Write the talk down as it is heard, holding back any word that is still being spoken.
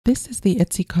This is the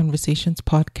Etsy Conversations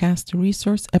podcast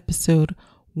resource episode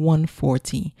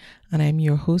 140, and I'm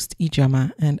your host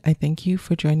Ijama, and I thank you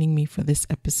for joining me for this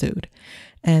episode.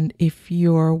 And if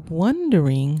you're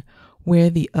wondering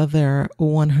where the other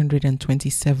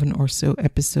 127 or so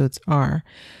episodes are,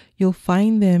 you'll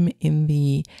find them in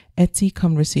the Etsy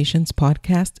Conversations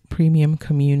podcast premium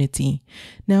community.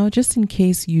 Now, just in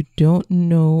case you don't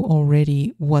know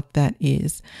already what that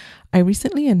is, I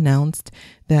recently announced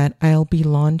that I'll be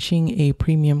launching a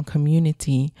premium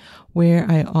community where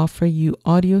I offer you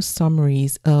audio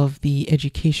summaries of the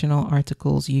educational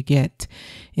articles you get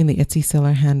in the Etsy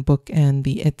Seller Handbook and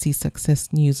the Etsy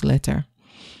Success Newsletter.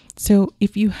 So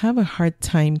if you have a hard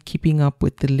time keeping up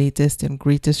with the latest and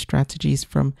greatest strategies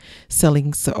from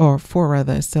selling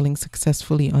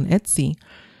successfully on Etsy,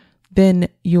 then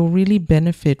you'll really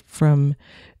benefit from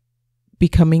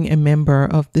becoming a member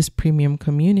of this premium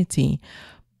community,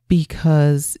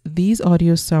 because these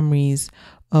audio summaries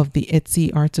of the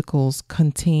Etsy articles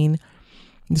contain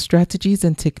the strategies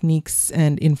and techniques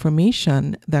and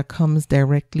information that comes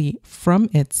directly from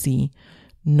Etsy,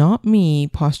 not me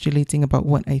postulating about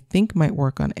what I think might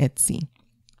work on Etsy.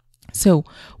 So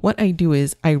what I do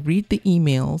is I read the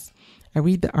emails, I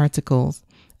read the articles,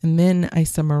 and then I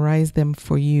summarize them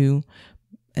for you,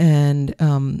 and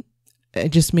I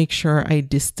just make sure I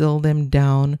distill them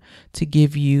down to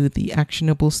give you the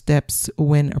actionable steps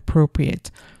when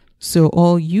appropriate. So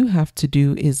all you have to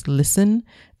do is listen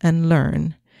and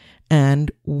learn.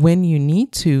 And when you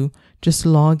need to, just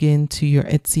log into your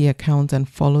Etsy account and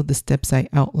follow the steps I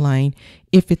outline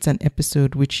if it's an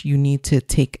episode which you need to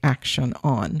take action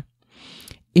on.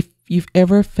 If you've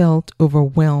ever felt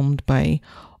overwhelmed by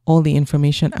all the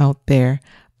information out there,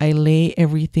 I lay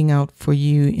everything out for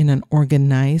you in an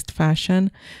organized fashion,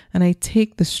 and I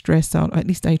take the stress out, at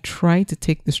least I try to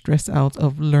take the stress out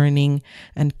of learning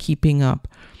and keeping up.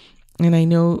 And I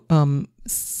know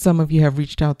some of you have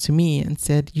reached out to me and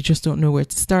said you just don't know where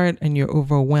to start and you're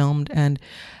overwhelmed. And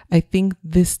I think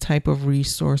this type of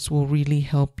resource will really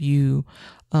help you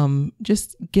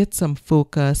just get some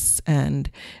focus and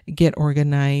get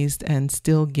organized and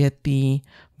still get the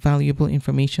valuable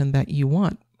information that you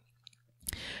want.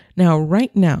 Now,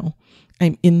 right now,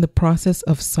 I'm in the process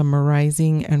of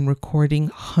summarizing and recording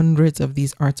hundreds of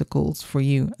these articles for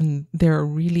you, and there are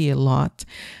really a lot.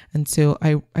 And so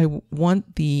I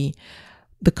want the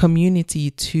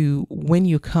community to, when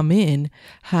you come in,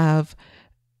 have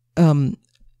a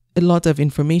lot of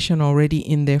information already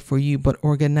in there for you, but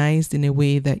organized in a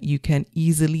way that you can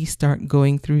easily start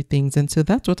going through things. And so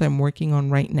that's what I'm working on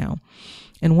right now.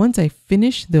 And once I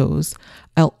finish those,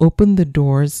 I'll open the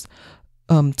doors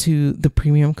to the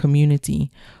premium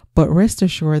community. But rest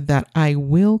assured that I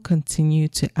will continue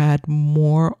to add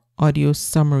more audio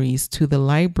summaries to the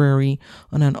library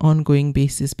on an ongoing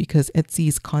basis, because Etsy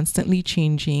is constantly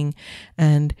changing.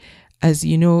 And as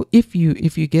you know, if you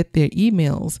get their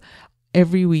emails,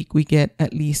 every week we get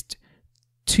at least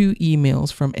 2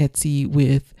 emails from Etsy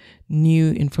with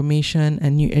new information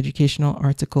and new educational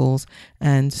articles.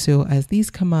 And so as these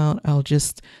come out, I'll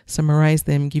just summarize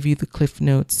them, give you the cliff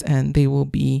notes, and they will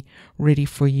be ready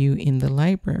for you in the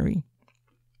library.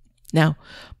 Now,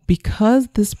 because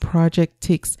this project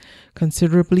takes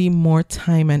considerably more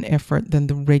time and effort than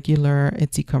the regular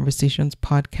Etsy Conversations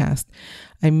podcast,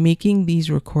 I'm making these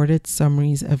recorded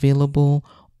summaries available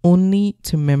only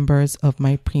to members of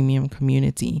my premium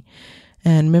community.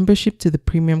 And membership to the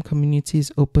premium community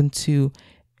is open to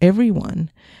everyone.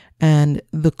 And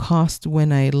the cost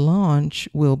when I launch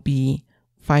will be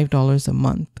 $5 a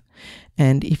month.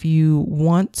 And if you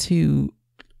want to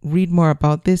read more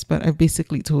about this, but I've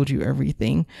basically told you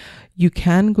everything, you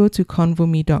can go to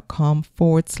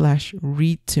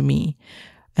convome.com/read to me.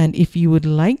 And if you would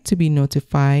like to be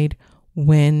notified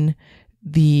when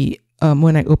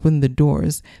I open the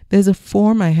doors, there's a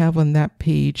form I have on that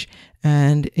page,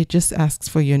 and it just asks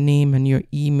for your name and your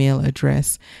email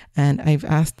address. And I've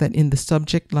asked that in the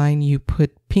subject line you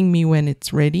put "ping me when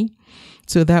it's ready."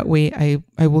 So that way I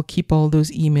will keep all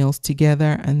those emails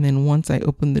together. And then once I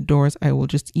open the doors, I will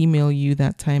just email you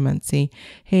that time and say,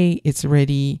 hey, it's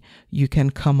ready. You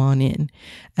can come on in.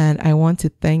 And I want to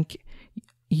thank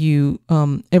you,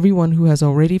 everyone who has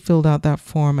already filled out that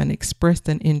form and expressed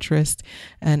an interest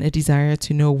and a desire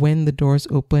to know when the doors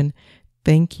open.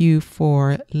 Thank you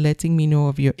for letting me know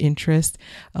of your interest.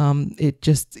 It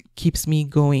just keeps me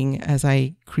going as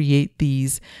I create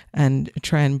these and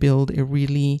try and build a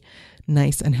really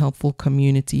nice and helpful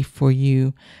community for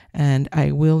you. And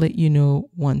I will let you know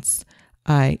once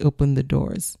I open the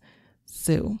doors.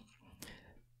 So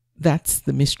that's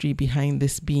the mystery behind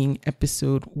this being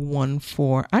episode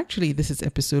 14. Actually, this is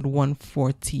episode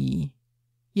 140.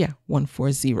 Yeah,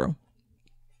 140.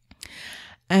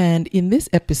 And in this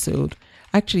episode,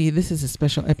 actually, this is a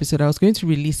special episode. I was going to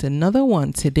release another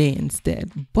one today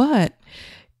instead. But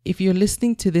if you're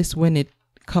listening to this when it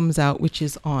comes out, which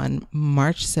is on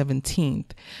March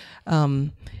 17th,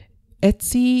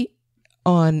 Etsy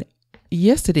on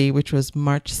yesterday, which was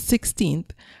March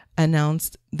 16th,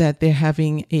 announced that they're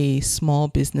having a small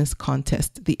business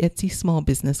contest, the Etsy Small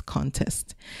Business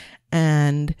Contest.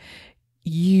 And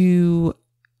you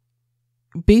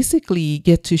basically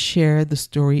get to share the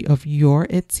story of your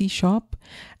Etsy shop.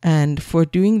 And for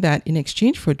doing that, in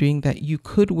exchange for doing that, you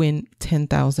could win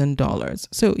 $10,000.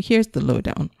 So here's the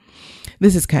lowdown.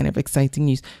 This is kind of exciting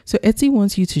news. So Etsy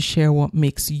wants you to share what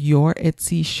makes your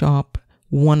Etsy shop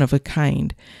one of a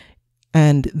kind.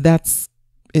 And that's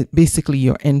basically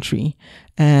your entry.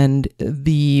 And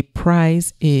the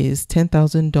prize is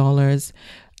 $10,000.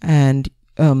 And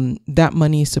that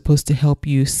money is supposed to help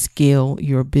you scale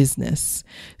your business.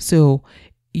 So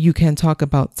you can talk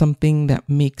about something that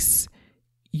makes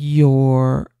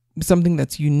something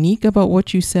that's unique about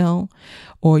what you sell,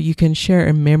 or you can share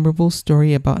a memorable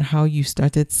story about how you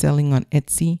started selling on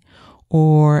Etsy,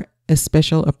 or a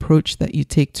special approach that you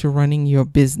take to running your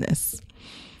business.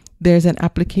 There's an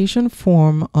application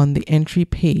form on the entry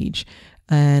page,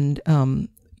 and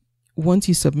once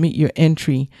you submit your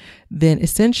entry, then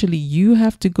essentially you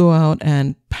have to go out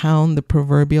and pound the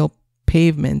proverbial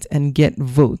pavement and get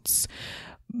votes,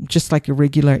 just like a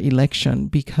regular election,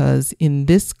 because in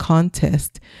this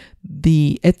contest,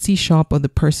 the Etsy shop or the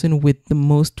person with the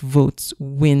most votes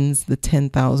wins the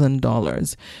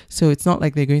 $10,000. So it's not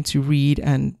like they're going to read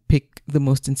and pick the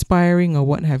most inspiring or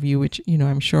what have you, which,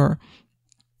 I'm sure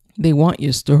they want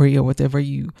your story or whatever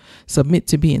you submit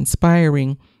to be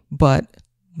inspiring, but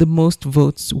the most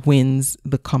votes wins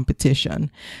the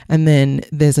competition. And then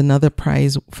there's another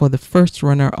prize for the first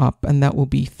runner up, and that will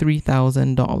be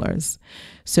 $3,000.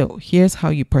 So here's how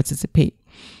you participate.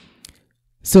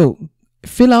 So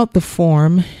fill out the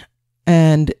form,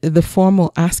 and the form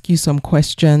will ask you some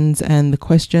questions, and the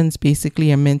questions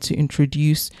basically are meant to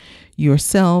introduce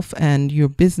yourself and your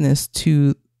business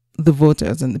to the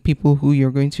voters and the people who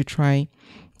you're going to try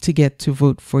to get to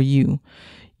vote for you.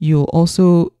 You'll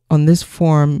also, on this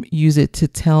form, use it to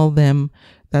tell them,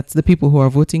 that's the people who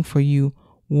are voting for you,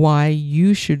 why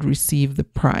you should receive the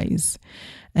prize.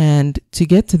 And to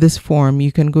get to this form,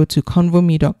 you can go to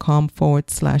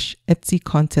convome.com/Etsy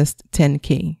contest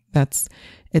 10K. That's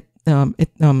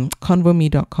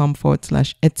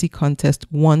convome.com/Etsy contest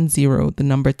 10, the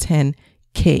number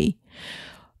 10K.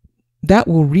 That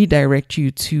will redirect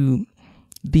you to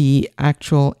the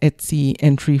actual Etsy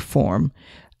entry form.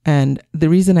 And the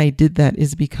reason I did that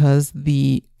is because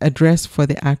the address for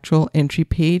the actual entry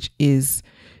page is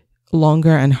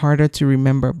longer and harder to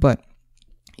remember. But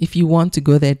if you want to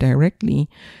go there directly,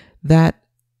 that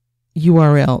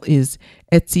URL is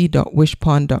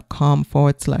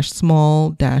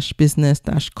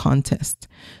etsy.wishpond.com/small-business-contest.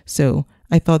 So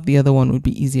I thought the other one would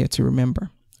be easier to remember.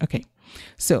 Okay,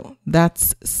 so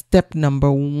that's step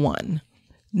number 1.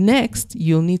 Next,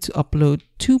 you'll need to upload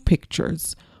 2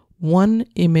 pictures. One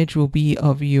image will be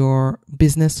of your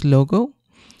business logo,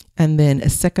 and then a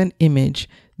second image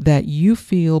that you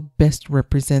feel best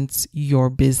represents your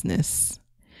business.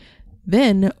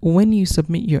 Then, when you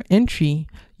submit your entry,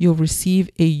 you'll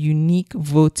receive a unique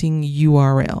voting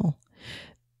URL.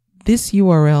 This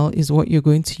URL is what you're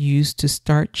going to use to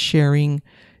start sharing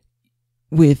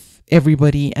with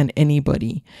everybody and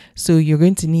anybody. So you're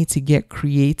going to need to get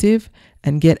creative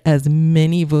and get as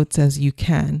many votes as you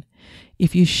can.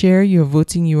 If you share your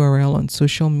voting URL on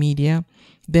social media,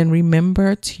 then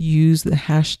remember to use the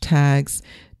hashtags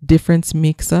Difference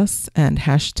Makes Us and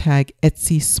hashtag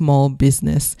Etsy Small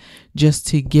Business just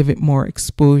to give it more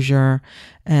exposure.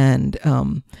 And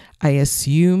I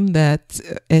assume that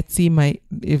Etsy might,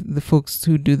 if the folks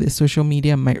who do the social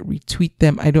media might retweet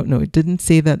them. I don't know. It didn't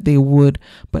say that they would,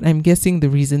 but I'm guessing the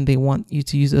reason they want you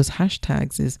to use those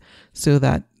hashtags is so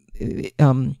that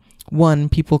one,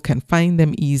 people can find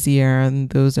them easier, and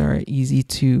those are easy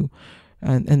to,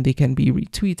 and they can be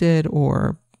retweeted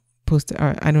or posted.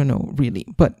 I don't know really,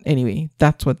 but anyway,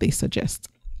 that's what they suggest.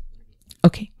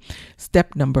 Okay,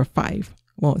 step number 5.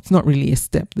 Well, it's not really a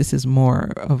step. This is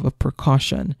more of a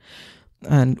precaution.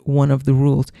 And one of the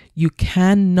rules, you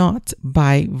cannot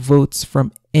buy votes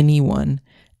from anyone,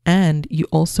 and you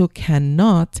also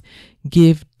cannot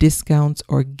give discounts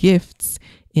or gifts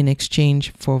in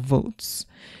exchange for votes.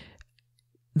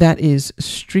 That is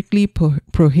strictly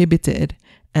prohibited.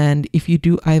 And if you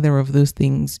do either of those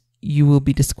things, you will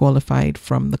be disqualified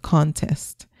from the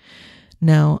contest.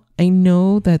 Now, I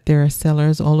know that there are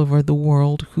sellers all over the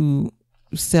world who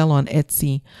sell on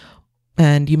Etsy,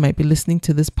 and you might be listening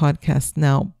to this podcast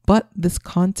now, but this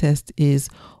contest is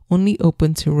only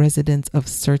open to residents of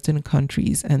certain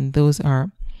countries, and those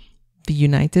are the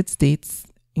United States,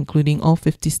 including all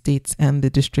 50 states and the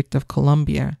District of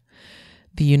Columbia,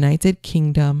 the United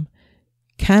Kingdom,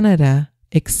 Canada,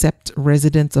 except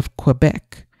residents of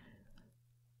Quebec.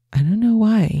 I don't know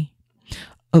why.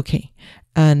 Okay.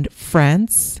 And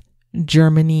France,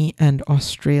 Germany, and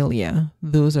Australia.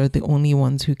 Those are the only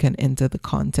ones who can enter the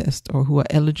contest, or who are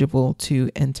eligible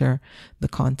to enter the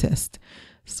contest.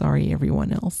 Sorry,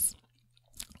 everyone else.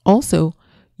 Also,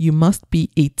 you must be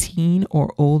 18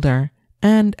 or older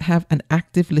and have an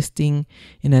active listing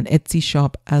in an Etsy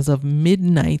shop as of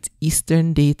midnight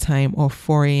Eastern Daytime or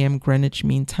 4 a.m. Greenwich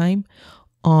Mean Time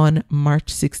on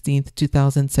March 16th,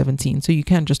 2017. So you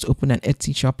can't just open an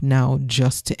Etsy shop now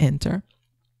just to enter.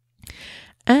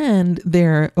 And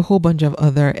there are a whole bunch of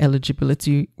other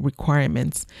eligibility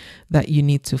requirements that you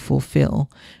need to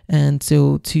fulfill. And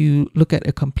so to look at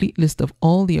a complete list of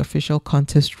all the official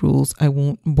contest rules, I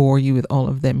won't bore you with all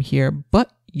of them here,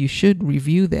 but you should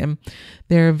review them.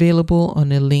 They're available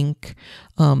on a link.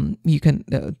 You can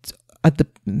at the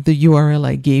URL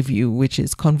I gave you, which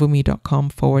is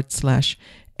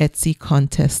convome.com/Etsy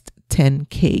contest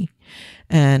 10K.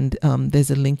 And there's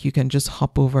a link you can just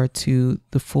hop over to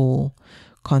the full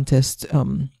contest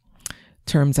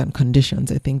terms and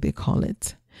conditions, I think they call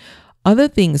it. Other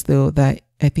things, though, that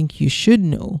I think you should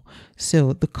know.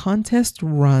 So the contest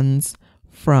runs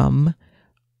from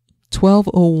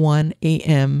 12:01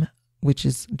 a.m., which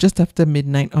is just after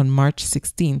midnight on March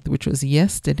 16th, which was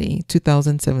yesterday,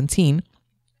 2017,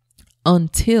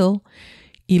 until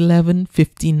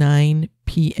 11:59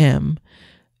 p.m.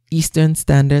 Eastern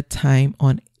Standard Time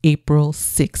on April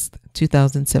 6th,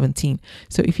 2017.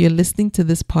 So if you're listening to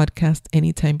this podcast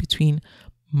anytime between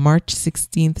March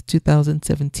 16th,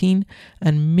 2017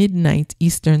 and midnight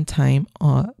Eastern Time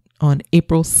on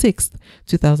April 6th,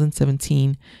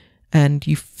 2017, and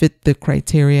you fit the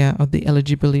criteria of the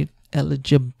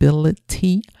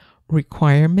eligibility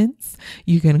requirements,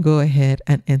 you can go ahead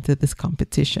and enter this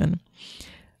competition.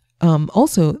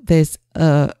 Also, there's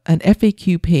an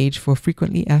FAQ page for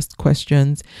frequently asked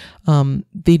questions.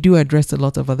 They do address a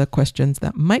lot of other questions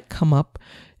that might come up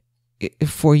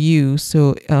for you.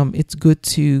 So it's good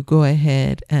to go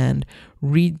ahead and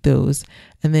read those.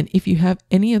 And then if you have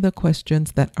any other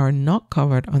questions that are not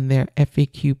covered on their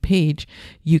FAQ page,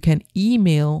 you can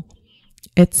email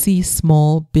Etsy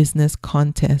Small Business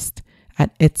Contest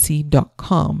at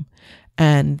etsy.com.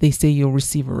 And they say you'll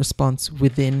receive a response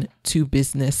within 2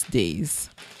 business days.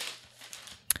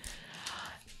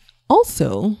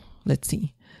 Also, let's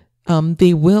see.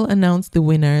 They will announce the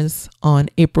winners on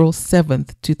April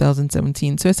 7th,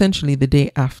 2017. So essentially the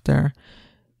day after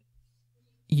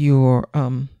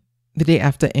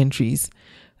entries,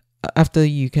 after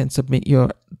you can submit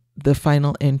the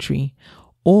final entry,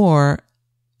 or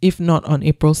if not on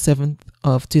April 7th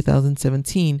of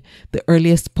 2017, the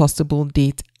earliest possible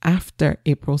date after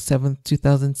April 7th,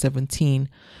 2017,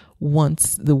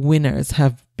 once the winners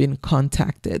have been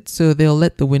contacted. So they'll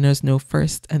let the winners know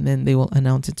first, and then they will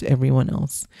announce it to everyone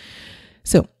else.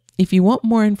 So if you want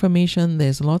more information,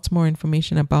 there's lots more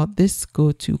information about this.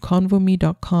 Go to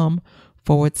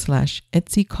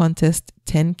convome.com/Etsy contest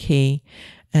 10K.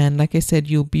 And like I said,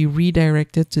 you'll be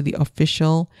redirected to the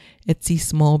official Etsy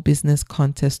Small Business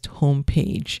Contest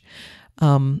homepage.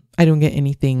 I don't get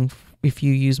anything if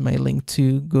you use my link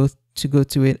to go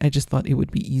to it. I just thought it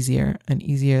would be an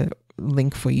easier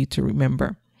link for you to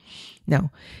remember.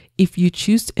 Now, if you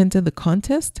choose to enter the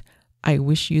contest, I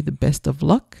wish you the best of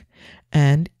luck.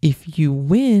 And if you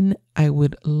win, I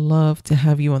would love to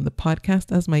have you on the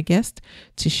podcast as my guest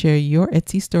to share your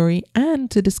Etsy story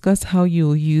and to discuss how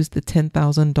you'll use the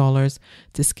 $10,000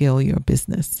 to scale your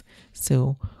business.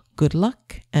 So good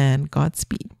luck and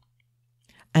Godspeed.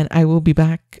 And I will be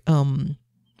back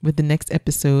with the next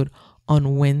episode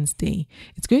on Wednesday.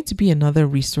 It's going to be another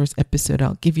resource episode.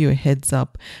 I'll give you a heads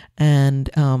up. And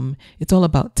it's all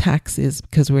about taxes,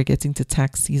 because we're getting to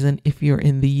tax season if you're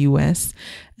in the US.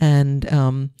 And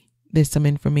there's some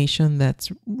information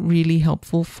that's really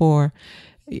helpful for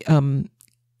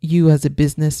you as a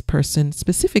business person,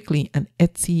 specifically an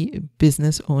Etsy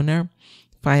business owner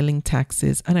filing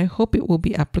taxes. And I hope it will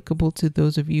be applicable to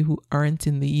those of you who aren't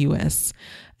in the US.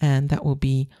 And that will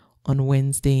be on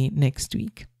Wednesday next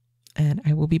week. And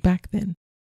I will be back then.